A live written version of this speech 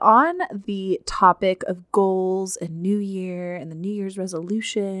on the topic of goals and New Year and the New Year's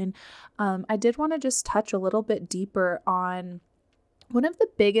resolution, I did want to just touch a little bit deeper on one of the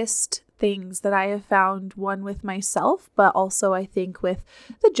biggest things that I have found, one with myself, but also I think with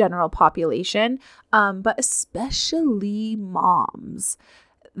the general population, but especially moms,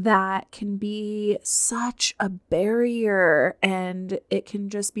 that can be such a barrier, and it can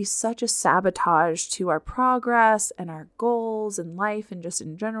just be such a sabotage to our progress and our goals in life and just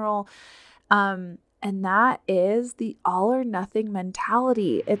in general. And that is the all or nothing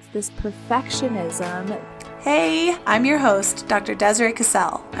mentality. It's this perfectionism. Hey, I'm your host, Dr. Desiree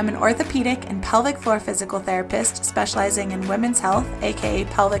Cassell. I'm an orthopedic and pelvic floor physical therapist specializing in women's health, aka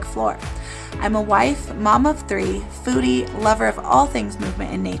pelvic floor. I'm a wife, mom of 3, foodie, lover of all things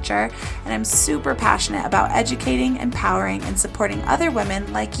movement and nature, and I'm super passionate about educating, empowering, and supporting other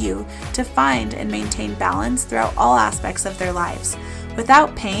women like you to find and maintain balance throughout all aspects of their lives,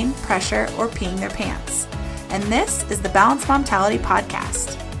 without pain, pressure, or peeing their pants. And this is the Balanced Momtality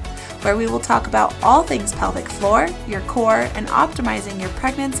Podcast, where we will talk about all things pelvic floor, your core, and optimizing your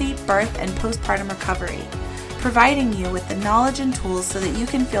pregnancy, birth, and postpartum recovery, providing you with the knowledge and tools so that you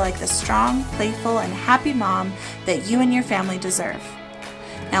can feel like the strong, playful, and happy mom that you and your family deserve.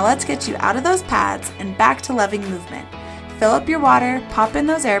 Now let's get you out of those pads and back to loving movement. Fill up your water, pop in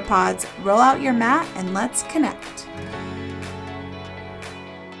those AirPods, roll out your mat, and let's connect.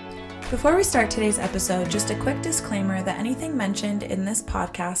 Before we start today's episode, just a quick disclaimer that anything mentioned in this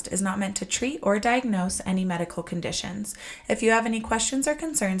podcast is not meant to treat or diagnose any medical conditions. If you have any questions or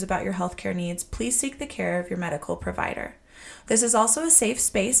concerns about your healthcare needs, please seek the care of your medical provider. This is also a safe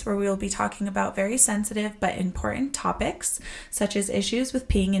space where we will be talking about very sensitive but important topics, such as issues with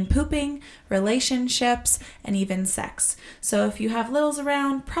peeing and pooping, relationships, and even sex. So if you have littles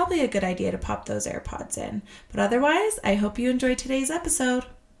around, probably a good idea to pop those AirPods in. But otherwise, I hope you enjoyed today's episode.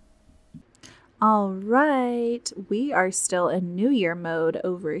 All right, we are still in New Year mode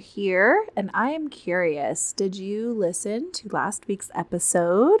over here, and I am curious, did you listen to last week's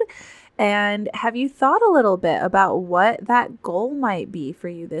episode? And have you thought a little bit about what that goal might be for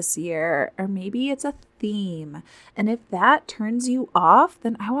you this year? Or maybe it's a theme. And if that turns you off,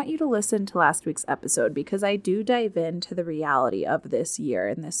 then I want you to listen to last week's episode, because I do dive into the reality of this year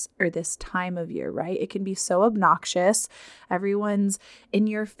and this time of year, right? It can be so obnoxious. Everyone's in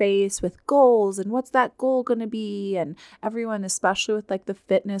your face with goals and what's that goal going to be? And everyone, especially with like the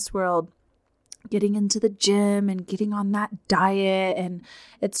fitness world, getting into the gym and getting on that diet. And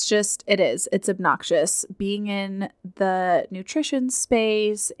it's obnoxious. Being in the nutrition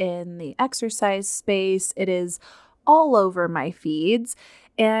space, in the exercise space, it is all over my feeds.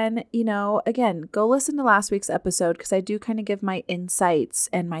 And, again, go listen to last week's episode, because I do kind of give my insights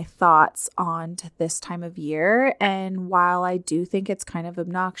and my thoughts on to this time of year. And while I do think it's kind of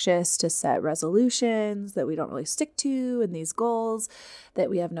obnoxious to set resolutions that we don't really stick to and these goals that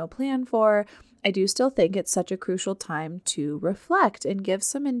we have no plan for, I do still think it's such a crucial time to reflect and give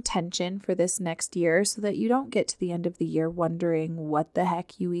some intention for this next year, so that you don't get to the end of the year wondering what the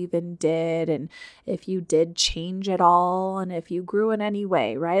heck you even did, and if you did change at all, and if you grew in any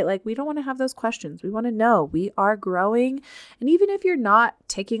way, right? Like, we don't want to have those questions. We want to know we are growing. And even if you're not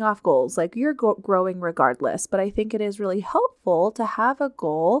taking off goals, like, you're growing regardless. But I think it is really helpful to have a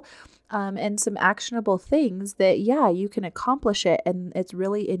goal and some actionable things that, you can accomplish it, and it's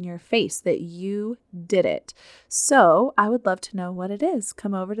really in your face that you did it. So I would love to know what it is.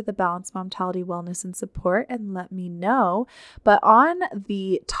 Come over to the Balanced Momtality Wellness and Support and let me know. But on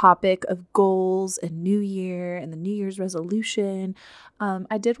the topic of goals and New Year and the New Year's resolution,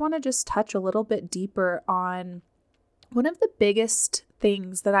 I did want to just touch a little bit deeper on one of the biggest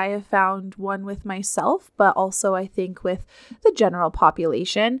things that I have found, one with myself, but also I think with the general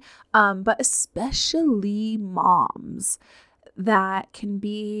population, but especially moms, that can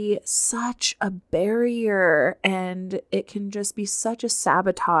be such a barrier, and it can just be such a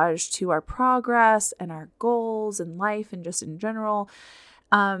sabotage to our progress and our goals in life and just in general.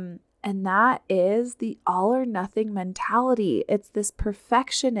 And that is the all or nothing mentality. It's this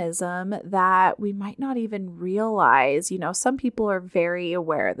perfectionism that we might not even realize. Some people are very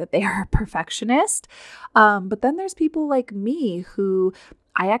aware that they are a perfectionist. But then there's people like me who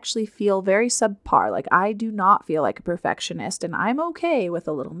I actually feel very subpar. Like, I do not feel like a perfectionist, and I'm okay with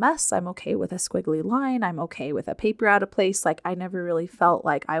a little mess. I'm okay with a squiggly line. I'm okay with a paper out of place. Like, I never really felt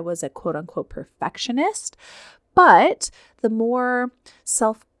like I was a quote unquote perfectionist. But the more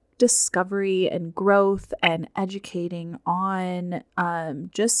self-discovery and growth and educating on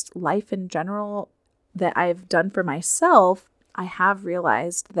just life in general that I've done for myself, I have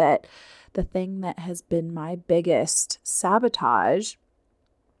realized that the thing that has been my biggest sabotage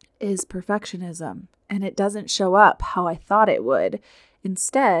is perfectionism, and it doesn't show up how I thought it would.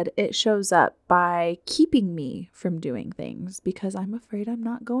 Instead, it shows up by keeping me from doing things because I'm afraid I'm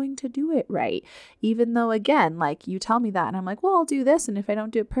not going to do it right. Even though, again, like you tell me that and I'm like, well, I'll do this. And if I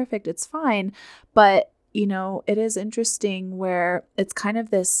don't do it perfect, it's fine. But, it is interesting where it's kind of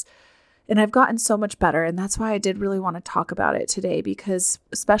this, and I've gotten so much better. And that's why I did really want to talk about it today, because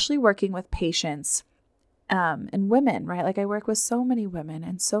especially working with patients and women, right? Like I work with so many women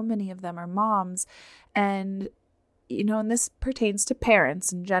and so many of them are moms, and and this pertains to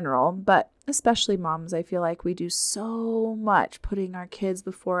parents in general, but especially moms. I feel like we do so much putting our kids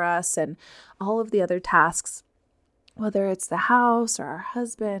before us and all of the other tasks, whether it's the house or our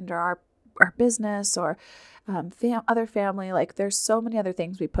husband or our business or other family. Like there's so many other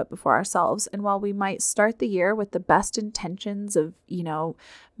things we put before ourselves. And while we might start the year with the best intentions of,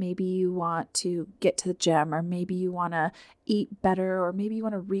 maybe you want to get to the gym, or maybe you want to eat better, or maybe you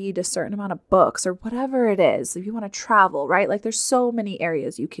want to read a certain amount of books, or whatever it is, if you want to travel, right? Like there's so many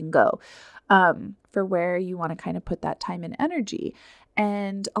areas you can go for where you want to kind of put that time and energy.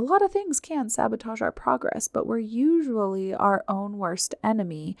 And a lot of things can sabotage our progress, but we're usually our own worst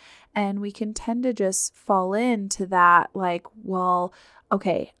enemy. And we can tend to just fall into that, like, well,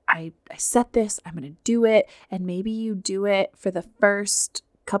 okay, I set this, I'm going to do it. And maybe you do it for the first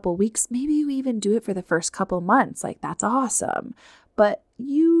couple weeks. Maybe you even do it for the first couple months. Like that's awesome. But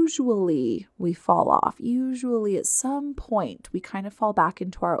usually we fall off. Usually at some point we kind of fall back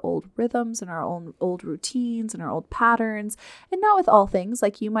into our old rhythms and our own old routines and our old patterns. And not with all things.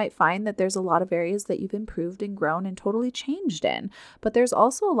 Like you might find that there's a lot of areas that you've improved and grown and totally changed in. But there's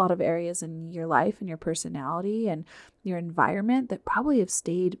also a lot of areas in your life and your personality and your environment that probably have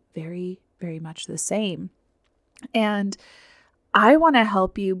stayed very, very much the same. And I want to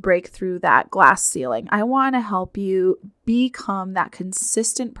help you break through that glass ceiling. I want to help you become that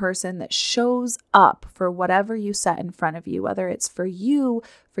consistent person that shows up for whatever you set in front of you, whether it's for you,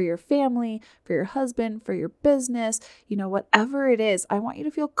 for your family, for your husband, for your business, whatever it is. I want you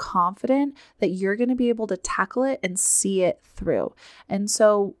to feel confident that you're going to be able to tackle it and see it through. And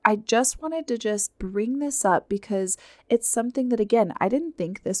so I just wanted to just bring this up because it's something that, again, I didn't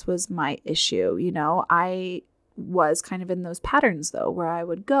think this was my issue. I was kind of in those patterns though, where I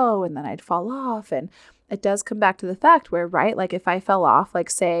would go and then I'd fall off. And it does come back to the fact where, right, like if I fell off, like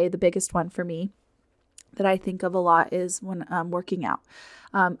say the biggest one for me that I think of a lot is when I'm working out.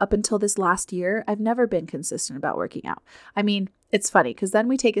 Up until this last year, I've never been consistent about working out. I mean, it's funny because then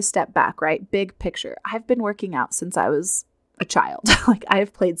we take a step back, right? Big picture. I've been working out since I was a child. Like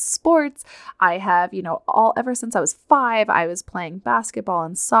I've played sports. I have, ever since I was 5, I was playing basketball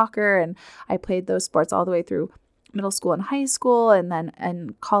and soccer, and I played those sports all the way through middle school and high school. And then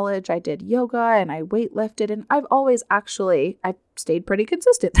in college, I did yoga and I weightlifted. And I've stayed pretty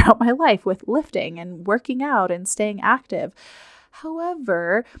consistent throughout my life with lifting and working out and staying active.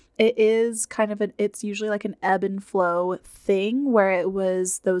 However, it is it's usually like an ebb and flow thing where it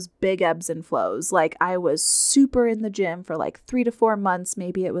was those big ebbs and flows. Like I was super in the gym for like 3 to 4 months.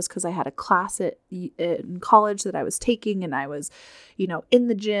 Maybe it was because I had a class in college that I was taking and I was, in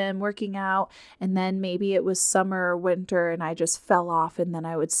the gym working out. And then maybe it was summer or winter and I just fell off, and then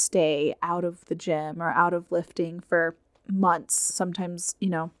I would stay out of the gym or out of lifting for months. Sometimes,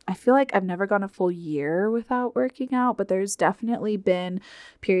 I feel like I've never gone a full year without working out, but there's definitely been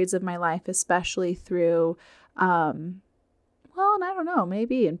periods of my life, especially through, and I don't know,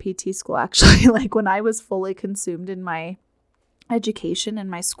 maybe in PT school, actually, like when I was fully consumed in my education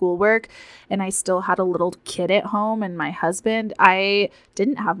and my schoolwork and I still had a little kid at home and my husband, I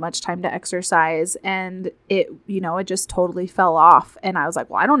didn't have much time to exercise, and it just totally fell off. And I was like,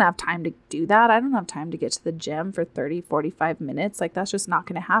 well, I don't have time to do that. I don't have time to get to the gym for 30, 45 minutes. Like that's just not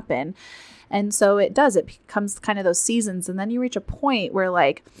going to happen. And so it becomes kind of those seasons. And then you reach a point where,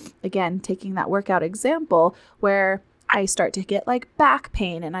 like, again, taking that workout example, where I start to get like back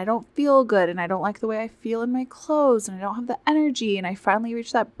pain and I don't feel good and I don't like the way I feel in my clothes and I don't have the energy. And I finally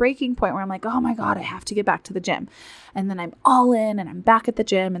reach that breaking point where I'm like, oh my God, I have to get back to the gym. And then I'm all in and I'm back at the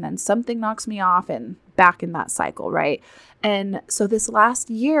gym, and then something knocks me off and back in that cycle, right? And so this last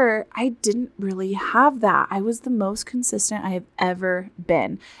year, I didn't really have that. I was the most consistent I have ever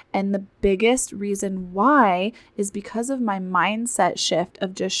been. And the biggest reason why is because of my mindset shift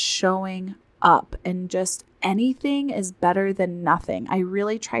of just showing up and just anything is better than nothing. I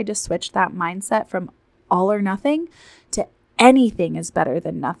really tried to switch that mindset from all or nothing to anything is better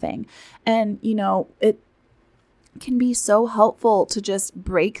than nothing. And, can be so helpful to just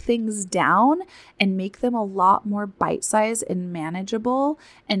break things down and make them a lot more bite-sized and manageable,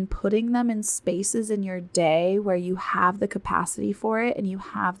 and putting them in spaces in your day where you have the capacity for it and you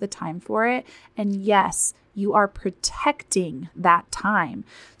have the time for it. And yes, you are protecting that time.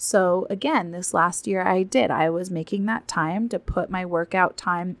 So again, this last year I was making that time to put my workout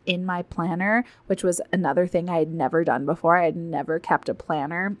time in my planner, which was another thing I had never done before. I had never kept a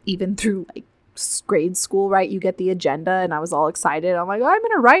planner, even through like grade school, right? You get the agenda, and I was all excited. I'm like, oh, I'm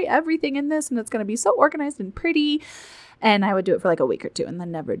going to write everything in this and it's going to be so organized and pretty. And I would do it for like a week or two and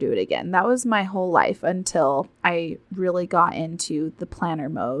then never do it again. That was my whole life until I really got into the planner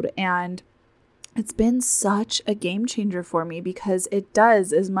mode. And it's been such a game changer for me, because it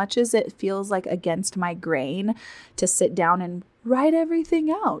does, as much as it feels like against my grain to sit down and write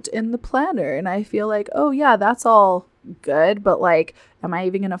everything out in the planner. And I feel like, oh yeah, that's all good, but like, am I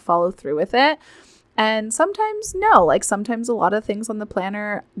even going to follow through with it? And sometimes no, like sometimes a lot of things on the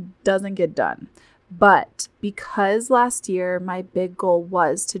planner doesn't get done. But because last year my big goal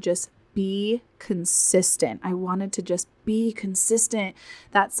was to just be consistent. I wanted to just be consistent.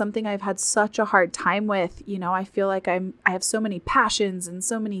 That's something I've had such a hard time with. You know, I feel like I have so many passions and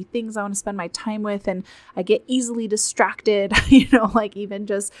so many things I want to spend my time with, and I get easily distracted, you know, like even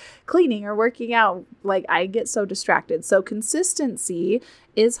just cleaning or working out, like I get so distracted. So consistency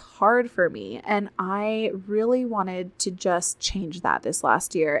is hard for me, and I really wanted to just change that this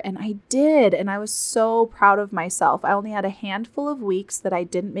last year, and I did, and I was so proud of myself. I only had a handful of weeks that I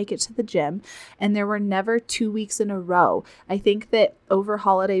didn't make it to the gym, and there were never 2 weeks in a row. I think that over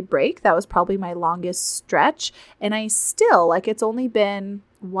holiday break, that was probably my longest stretch, and I still, like, it's only been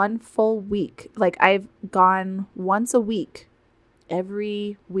one full week. Like, I've gone once a week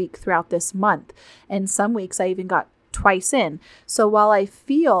every week throughout this month, and some weeks I even got twice in. So while I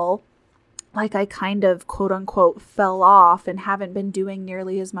feel like I kind of quote unquote fell off and haven't been doing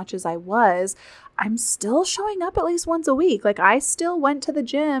nearly as much as I was, I'm still showing up at least once a week. Like I still went to the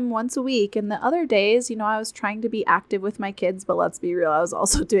gym once a week, and the other days, you know, I was trying to be active with my kids, but let's be real, I was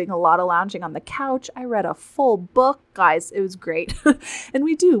also doing a lot of lounging on the couch. I read a full book, guys. It was great. And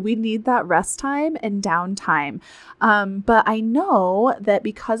we need that rest time and downtime. But I know that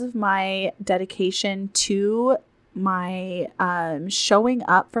because of my dedication to my showing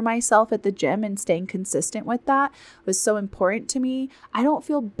up for myself at the gym and staying consistent with that was so important to me. I don't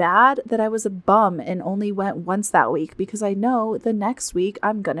feel bad that I was a bum and only went once that week, because I know the next week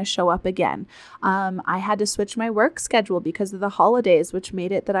I'm going to show up again. I had to switch my work schedule because of the holidays, which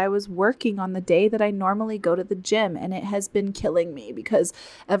made it that I was working on the day that I normally go to the gym, and it has been killing me because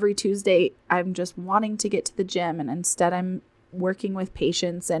every Tuesday I'm just wanting to get to the gym, and instead I'm working with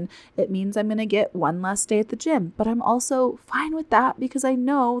patients, and it means I'm going to get one less day at the gym, but I'm also fine with that because I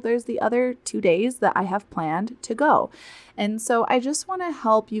know there's the other 2 days that I have planned to go. And so I just want to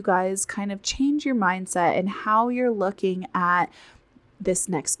help you guys kind of change your mindset and how you're looking at this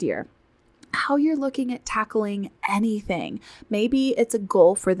next year, how you're looking at tackling anything. Maybe it's a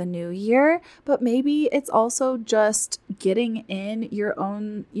goal for the new year, but maybe it's also just getting in your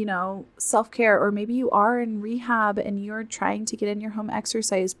own, you know, self-care, or maybe you are in rehab and you're trying to get in your home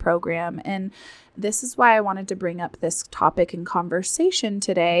exercise program. And this is why I wanted to bring up this topic and conversation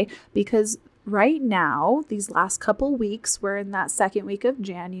today, because right now, these last couple weeks, we're in that second week of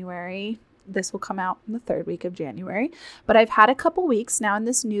January. This will come out in the third week of January, but I've had a couple weeks now in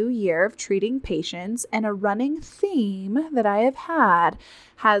this new year of treating patients, and a running theme that I have had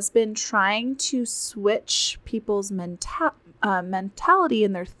has been trying to switch people's mentality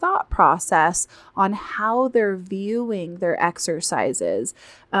and their thought process on how they're viewing their exercises.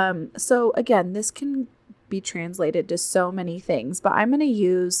 So again, this can be translated to so many things, but I'm going to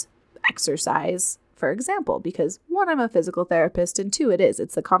use exercise for example, because one, I'm a physical therapist, and two,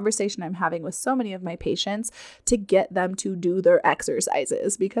 it's the conversation I'm having with so many of my patients to get them to do their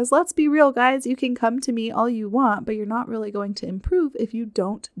exercises. Because let's be real, guys, you can come to me all you want, but you're not really going to improve if you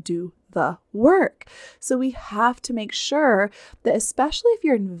don't do the work. So we have to make sure that, especially if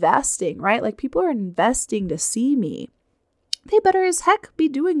you're investing, right? Like people are investing to see me, they better as heck be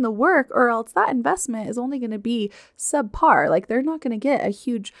doing the work, or else that investment is only going to be subpar. Like they're not going to get a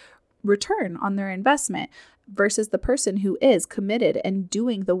huge return on their investment versus the person who is committed and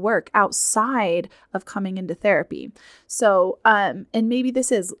doing the work outside of coming into therapy. So, and maybe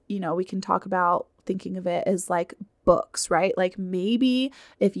this is, we can talk about thinking of it as like books, right? Like maybe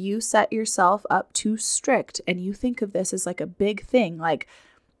if you set yourself up too strict and you think of this as like a big thing, like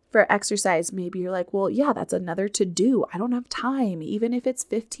For exercise, maybe you're like, well, yeah, that's another to do. I don't have time, even if it's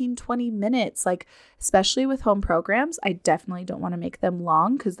 15, 20 minutes. Like, especially with home programs, I definitely don't want to make them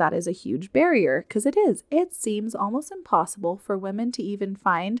long because that is a huge barrier, because it is. It seems almost impossible for women to even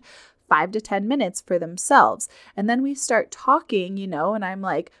find 5 to 10 minutes for themselves. And then we start talking, and I'm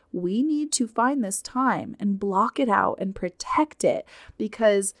like, we need to find this time and block it out and protect it,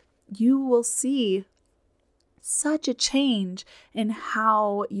 because you will see such a change in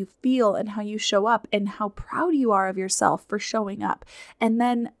how you feel and how you show up and how proud you are of yourself for showing up. And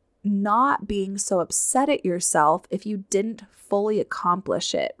then not being so upset at yourself if you didn't fully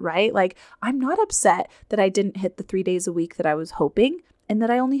accomplish it, right? Like, I'm not upset that I didn't hit the 3 days a week that I was hoping and that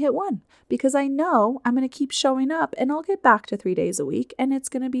I only hit one, because I know I'm going to keep showing up and I'll get back to 3 days a week and it's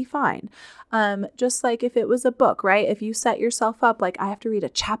going to be fine. Just like if it was a book, right? If you set yourself up, like, I have to read a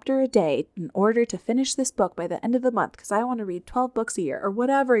chapter a day in order to finish this book by the end of the month because I want to read 12 books a year, or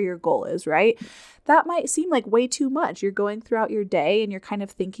whatever your goal is, right? That might seem like way too much. You're going throughout your day and you're kind of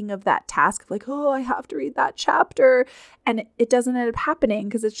thinking of that task of like, oh, I have to read that chapter. And it doesn't end up happening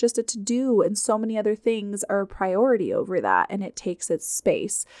because it's just a to-do, and so many other things are a priority over that, and it takes its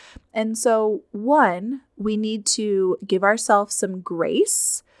space. And so, one, we need to give ourselves some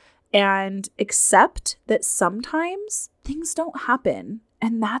grace and accept that sometimes things don't happen,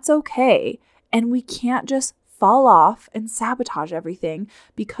 and that's okay. And we can't just fall off and sabotage everything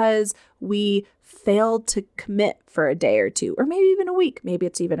because we failed to commit for a day or two, or maybe even a week. Maybe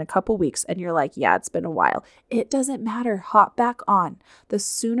it's even a couple weeks and you're like, yeah, it's been a while. It doesn't matter. Hop back on. The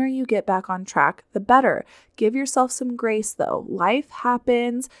sooner you get back on track, the better. Give yourself some grace though. Life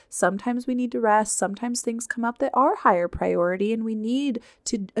happens. Sometimes we need to rest. Sometimes things come up that are higher priority and we need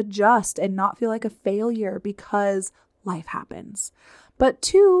to adjust and not feel like a failure because life happens. But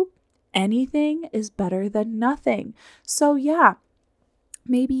two, anything is better than nothing. So yeah,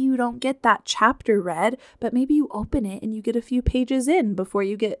 maybe you don't get that chapter read, but maybe you open it and you get a few pages in before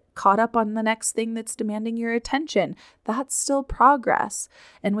you get caught up on the next thing that's demanding your attention. That's still progress.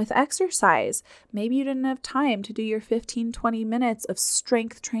 And with exercise, maybe you didn't have time to do your 15, 20 minutes of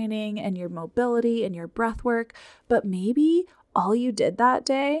strength training and your mobility and your breath work, but maybe all you did that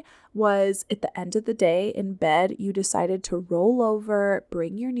day was, at the end of the day in bed, you decided to roll over,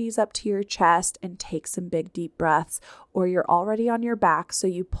 bring your knees up to your chest, and take some big deep breaths. Or you're already on your back, so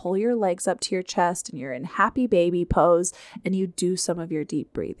you pull your legs up to your chest and you're in happy baby pose and you do some of your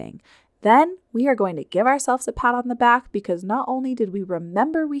deep breathing. Then we are going to give ourselves a pat on the back, because not only did we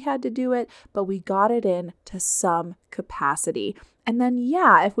remember we had to do it, but we got it in to some capacity. And then,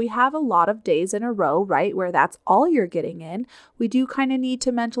 yeah, if we have a lot of days in a row, right, where that's all you're getting in, we do kind of need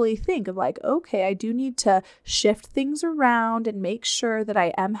to mentally think of like, okay, I do need to shift things around and make sure that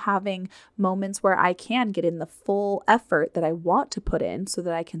I am having moments where I can get in the full effort that I want to put in so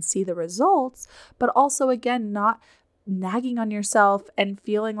that I can see the results, but also, again, not nagging on yourself and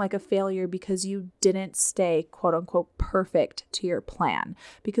feeling like a failure because you didn't stay quote unquote perfect to your plan,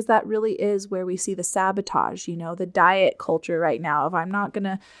 because that really is where we see the sabotage, the diet culture right now of I'm not going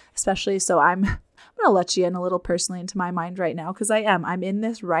to, especially, so I'm going to let you in a little personally into my mind right now, because I'm in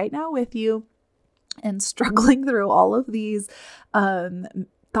this right now with you and struggling through all of these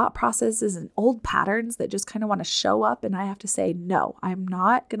thought processes and old patterns that just kind of want to show up. And I have to say, no, I'm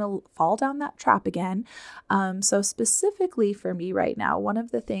not going to fall down that trap again. So specifically for me right now, one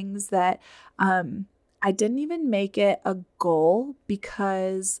of the things that I didn't even make it a goal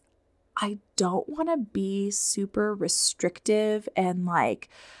because I don't want to be super restrictive and like,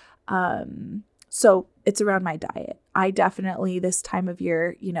 so it's around my diet. I definitely, this time of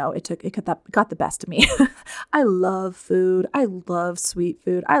year, it got the best of me. I love food. I love sweet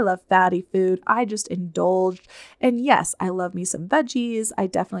food. I love fatty food. I just indulged. And yes, I love me some veggies. I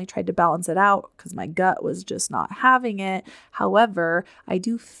definitely tried to balance it out because my gut was just not having it. However, I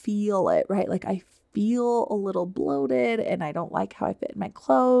do feel it, right? Like I feel a little bloated and I don't like how I fit in my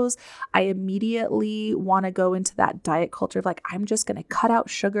clothes. I immediately want to go into that diet culture of like, I'm just going to cut out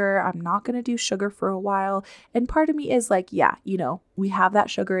sugar. I'm not going to do sugar for a while. And part of me is like, yeah, we have that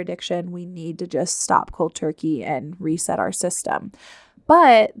sugar addiction. We need to just stop cold turkey and reset our system.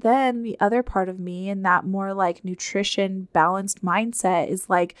 But then the other part of me in that more like nutrition balanced mindset is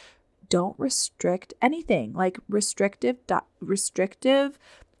like, don't restrict anything. Like restrictive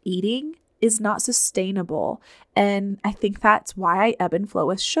eating is not sustainable. And I think that's why I ebb and flow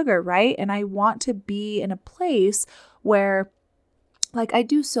with sugar, right? And I want to be in a place where like I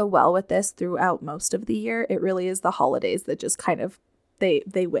do so well with this throughout most of the year. It really is the holidays that just kind of, they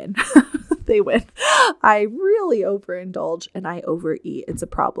win. They win. I really overindulge and I overeat. It's a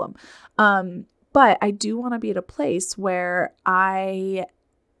problem. But I do want to be at a place where I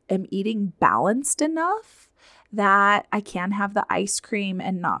am eating balanced enough that I can have the ice cream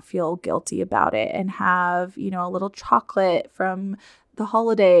and not feel guilty about it, and have, a little chocolate from the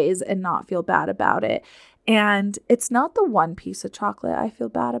holidays and not feel bad about it. And it's not the one piece of chocolate I feel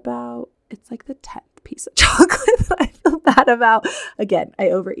bad about. It's like the 10th piece of chocolate that I feel bad about. Again, I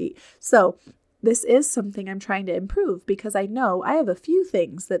overeat. So this is something I'm trying to improve, because I know I have a few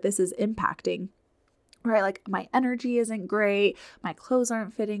things that this is impacting. Right? Like my energy isn't great. My clothes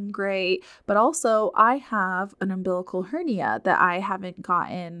aren't fitting great. But also I have an umbilical hernia that I haven't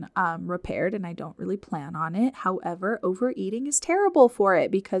gotten repaired, and I don't really plan on it. However, overeating is terrible for it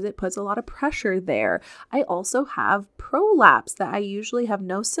because it puts a lot of pressure there. I also have prolapse that I usually have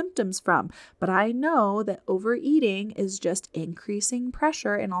no symptoms from, but I know that overeating is just increasing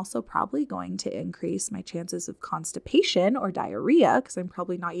pressure, and also probably going to increase my chances of constipation or diarrhea, because I'm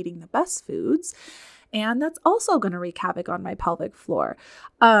probably not eating the best foods. And that's also going to wreak havoc on my pelvic floor.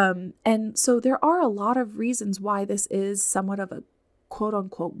 And so there are a lot of reasons why this is somewhat of a quote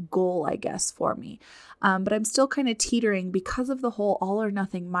unquote goal, I guess, for me. But I'm still kind of teetering because of the whole all or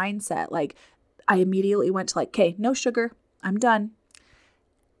nothing mindset. Like I immediately went to like, okay, no sugar, I'm done.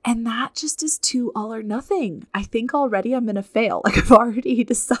 And that just is too all or nothing. I think already I'm going to fail. Like I've already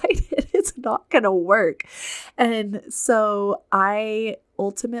decided it's not going to work. And so I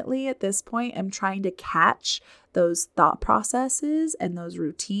ultimately at this point am trying to catch those thought processes and those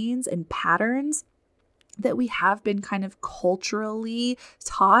routines and patterns that we have been kind of culturally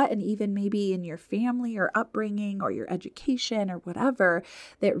taught, and even maybe in your family or upbringing or your education or whatever,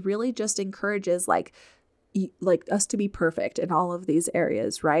 that really just encourages like us to be perfect in all of these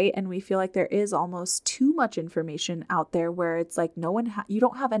areas, right? And we feel like there is almost too much information out there where it's like you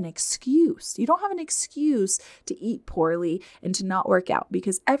don't have an excuse. You don't have an excuse to eat poorly and to not work out,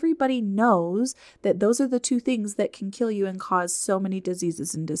 because everybody knows that those are the two things that can kill you and cause so many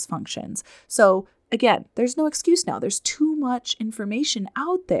diseases and dysfunctions. So again, there's no excuse now. There's too much information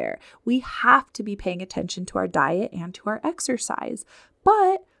out there. We have to be paying attention to our diet and to our exercise.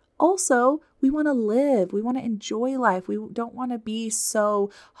 But also, we want to live. We want to enjoy life. We don't want to be so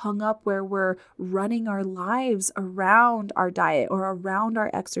hung up where we're running our lives around our diet or around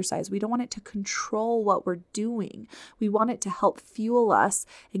our exercise. We don't want it to control what we're doing. We want it to help fuel us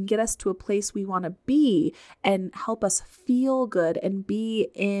and get us to a place we want to be, and help us feel good and be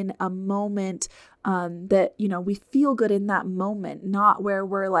in a moment that, we feel good in that moment, not where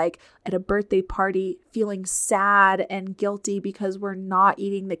we're like at a birthday party feeling sad and guilty because we're not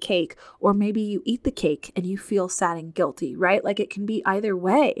eating the cake, or maybe you eat the cake and you feel sad and guilty, right? Like it can be either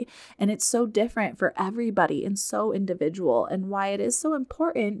way, and it's so different for everybody and so individual, and why it is so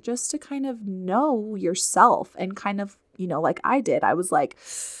important just to kind of know yourself and kind of, like I did, I was like,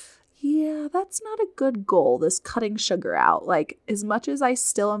 yeah, that's not a good goal, this cutting sugar out. Like as much as I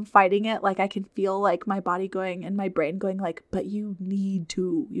still am fighting it, like I can feel like my body going and my brain going like, but you need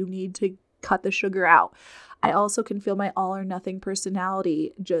to cut the sugar out. I also can feel my all or nothing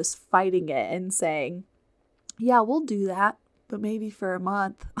personality just fighting it and saying, yeah, we'll do that, but maybe for a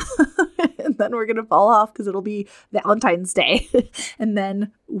month. And then we're going to fall off because it'll be Valentine's Day. And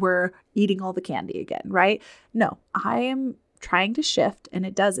then we're eating all the candy again, right? No, I am trying to shift, and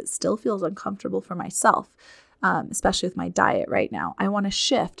it still feels uncomfortable for myself, especially with my diet right now. I want to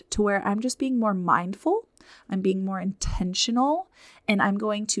shift to where I'm just being more mindful, I'm being more intentional, and I'm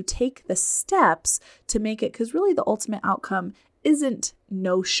going to take the steps to make it, because really the ultimate outcome isn't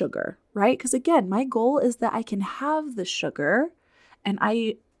no sugar, right? Because again, my goal is that I can have the sugar and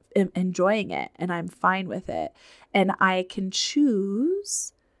I am enjoying it and I'm fine with it, and I can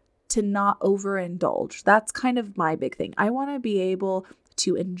choose to not overindulge. That's kind of my big thing. I want to be able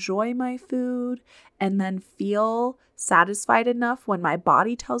to enjoy my food and then feel satisfied enough when my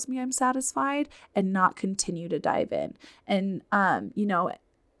body tells me I'm satisfied, and not continue to dive in. And,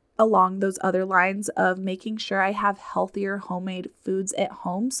 along those other lines of making sure I have healthier homemade foods at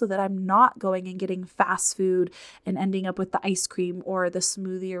home, so that I'm not going and getting fast food and ending up with the ice cream or the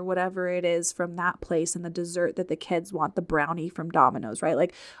smoothie or whatever it is from that place, and the dessert that the kids want, the brownie from Domino's, right?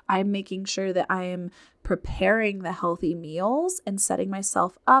 Like I'm making sure that I am preparing the healthy meals and setting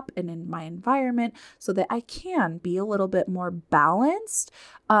myself up and in my environment so that I can be a little bit more balanced.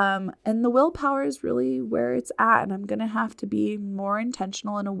 And the willpower is really where it's at. And I'm going to have to be more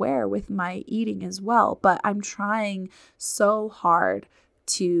intentional and aware with my eating as well. But I'm trying so hard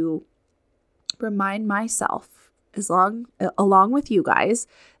to remind myself, along with you guys,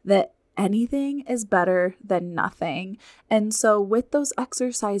 that anything is better than nothing. And so with those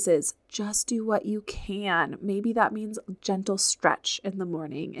exercises, just do what you can. Maybe that means gentle stretch in the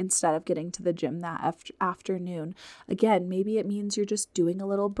morning instead of getting to the gym that afternoon. Again, maybe it means you're just doing a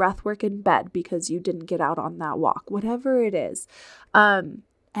little breath work in bed because you didn't get out on that walk, whatever it is.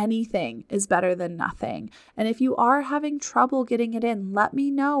 Anything is better than nothing. And if you are having trouble getting it in, let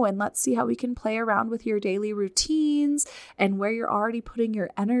me know and let's see how we can play around with your daily routines and where you're already putting your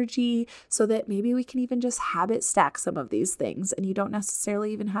energy so that maybe we can even just habit stack some of these things and you don't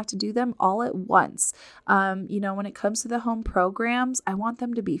necessarily even have to do them all at once. When it comes to the home programs, I want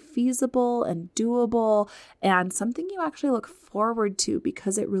them to be feasible and doable and something you actually look forward to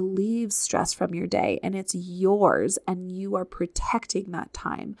because it relieves stress from your day and it's yours and you are protecting that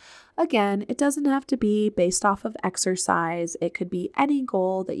time. Again, it doesn't have to be based off of exercise. It could be any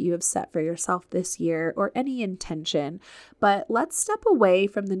goal that you have set for yourself this year or any intention. But let's step away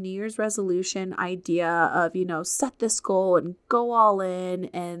from the New Year's resolution idea of, set this goal and go all in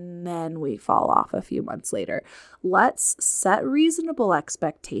and then we fall off a few months later. Let's set reasonable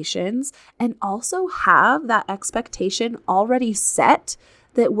expectations and also have that expectation already set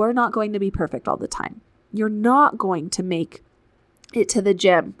that we're not going to be perfect all the time. You're not going to make it to the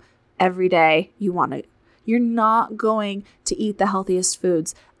gym every day you want to. You're not going to eat the healthiest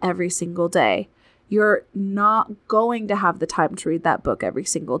foods every single day. You're not going to have the time to read that book every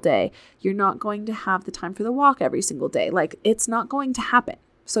single day. You're not going to have the time for the walk every single day. It's not going to happen.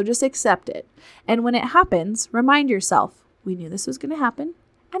 So just accept it. And when it happens, remind yourself, we knew this was going to happen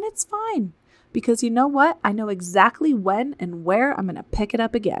and it's fine. Because you know what? I know exactly when and where I'm going to pick it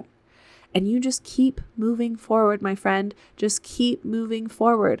up again. And you just keep moving forward, my friend. Just keep moving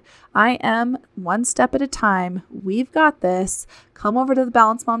forward. I am one step at a time. We've got this. Come over to the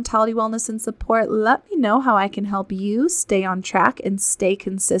Balanced Momtality Wellness and Support. Let me know how I can help you stay on track and stay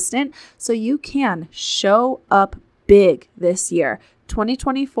consistent so you can show up big this year.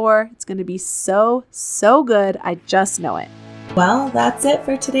 2024, it's going to be so good. I just know it. Well, that's it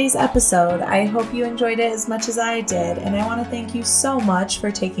for today's episode. I hope you enjoyed it as much as I did, and I want to thank you so much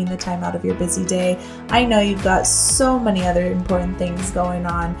for taking the time out of your busy day. I know you've got so many other important things going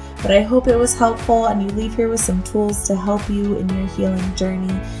on, but I hope it was helpful and you leave here with some tools to help you in your healing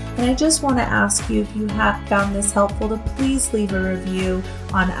journey. And I just want to ask you, if you have found this helpful, to please leave a review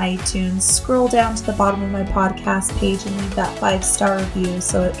on iTunes. Scroll down to the bottom of my podcast page and leave that 5-star review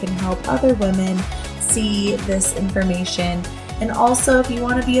so it can help other women see this information. And also, if you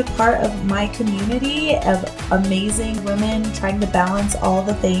want to be a part of my community of amazing women trying to balance all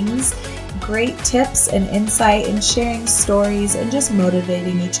the things, great tips and insight and sharing stories and just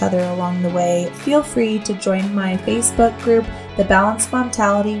motivating each other along the way, feel free to join my Facebook group, The Balanced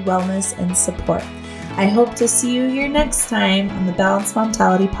Momtality Wellness and Support. I hope to see you here next time on the Balanced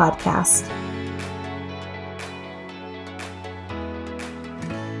Momtality Podcast.